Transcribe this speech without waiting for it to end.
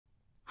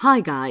Hi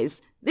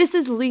guys, this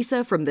is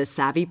Lisa from The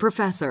Savvy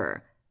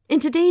Professor. In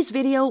today's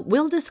video,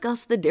 we'll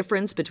discuss the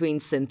difference between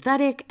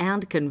synthetic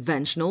and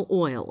conventional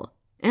oil.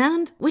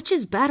 And which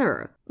is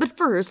better? But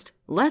first,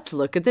 let's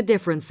look at the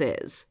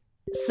differences.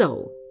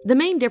 So, the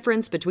main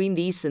difference between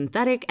these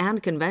synthetic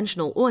and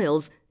conventional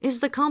oils is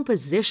the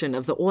composition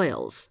of the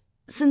oils.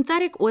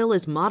 Synthetic oil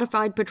is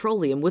modified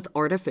petroleum with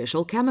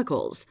artificial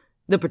chemicals.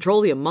 The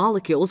petroleum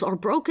molecules are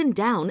broken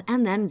down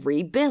and then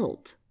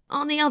rebuilt.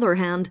 On the other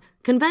hand,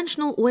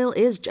 conventional oil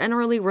is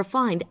generally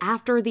refined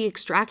after the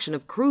extraction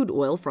of crude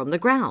oil from the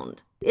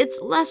ground. It's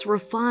less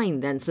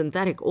refined than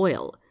synthetic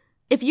oil.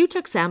 If you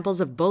took samples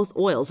of both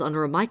oils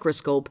under a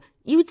microscope,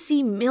 you'd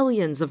see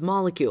millions of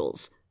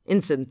molecules.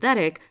 In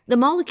synthetic, the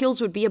molecules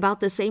would be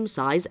about the same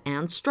size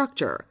and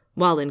structure,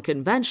 while in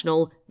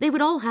conventional, they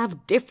would all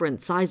have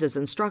different sizes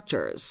and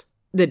structures.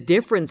 The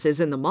differences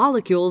in the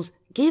molecules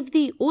give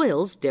the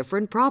oils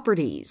different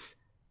properties.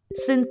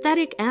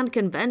 Synthetic and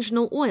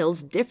conventional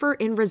oils differ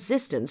in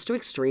resistance to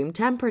extreme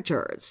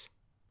temperatures.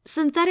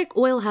 Synthetic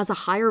oil has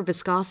a higher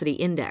viscosity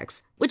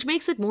index, which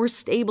makes it more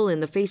stable in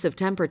the face of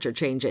temperature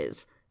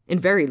changes. In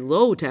very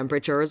low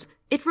temperatures,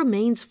 it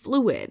remains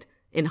fluid.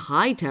 In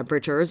high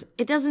temperatures,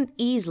 it doesn't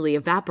easily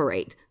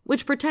evaporate,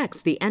 which protects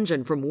the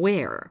engine from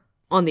wear.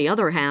 On the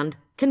other hand,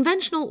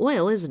 conventional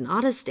oil is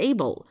not as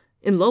stable.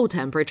 In low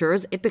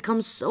temperatures, it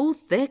becomes so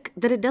thick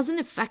that it doesn't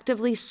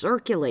effectively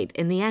circulate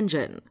in the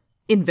engine.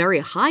 In very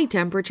high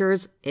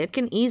temperatures, it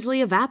can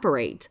easily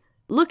evaporate.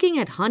 Looking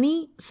at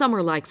honey, some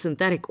are like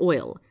synthetic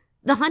oil.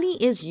 The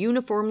honey is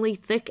uniformly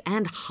thick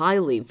and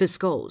highly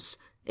viscose.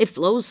 It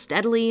flows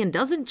steadily and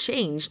doesn't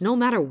change no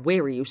matter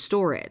where you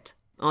store it.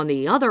 On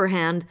the other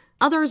hand,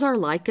 others are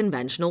like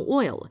conventional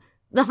oil.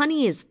 The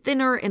honey is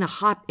thinner in a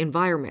hot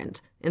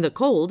environment. In the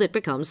cold, it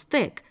becomes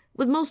thick,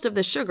 with most of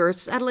the sugar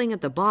settling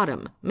at the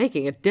bottom,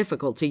 making it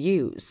difficult to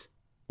use.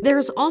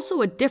 There's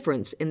also a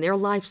difference in their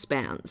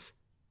lifespans.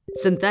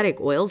 Synthetic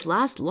oils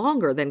last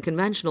longer than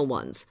conventional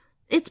ones.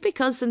 It's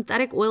because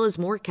synthetic oil is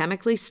more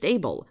chemically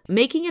stable,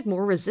 making it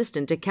more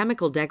resistant to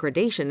chemical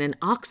degradation and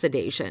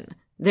oxidation.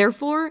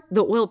 Therefore,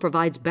 the oil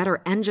provides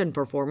better engine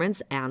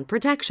performance and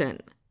protection.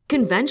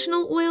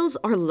 Conventional oils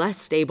are less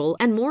stable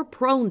and more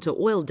prone to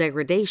oil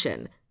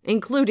degradation,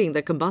 including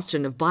the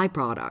combustion of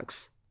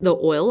byproducts. The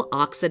oil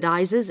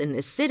oxidizes and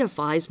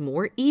acidifies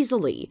more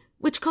easily,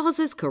 which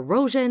causes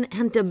corrosion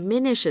and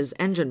diminishes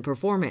engine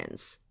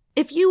performance.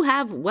 If you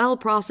have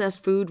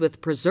well-processed food with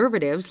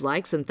preservatives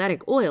like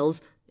synthetic oils,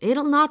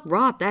 it'll not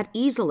rot that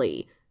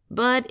easily.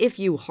 But if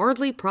you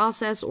hardly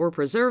process or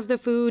preserve the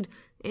food,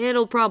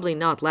 it'll probably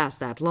not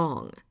last that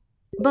long.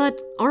 But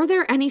are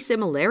there any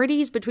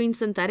similarities between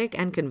synthetic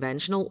and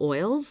conventional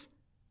oils?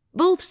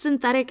 Both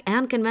synthetic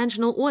and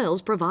conventional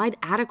oils provide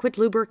adequate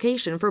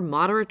lubrication for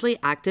moderately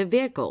active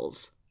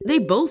vehicles. They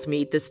both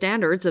meet the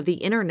standards of the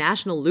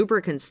International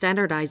Lubricant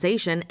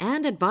Standardization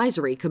and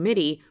Advisory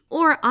Committee,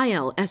 or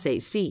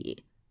ILSAC.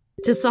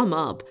 To sum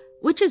up,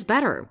 which is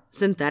better,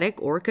 synthetic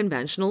or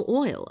conventional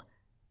oil?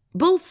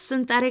 Both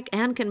synthetic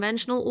and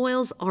conventional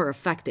oils are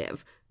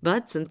effective,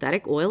 but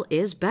synthetic oil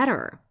is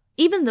better.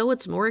 Even though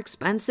it's more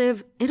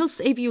expensive, it'll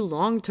save you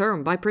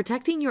long-term by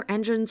protecting your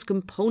engine's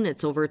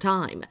components over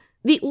time.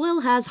 The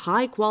oil has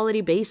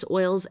high-quality base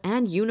oils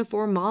and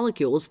uniform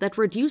molecules that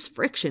reduce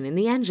friction in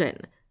the engine.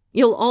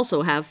 You'll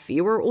also have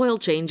fewer oil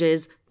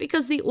changes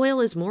because the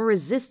oil is more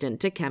resistant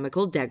to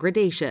chemical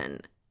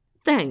degradation.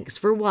 Thanks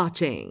for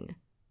watching.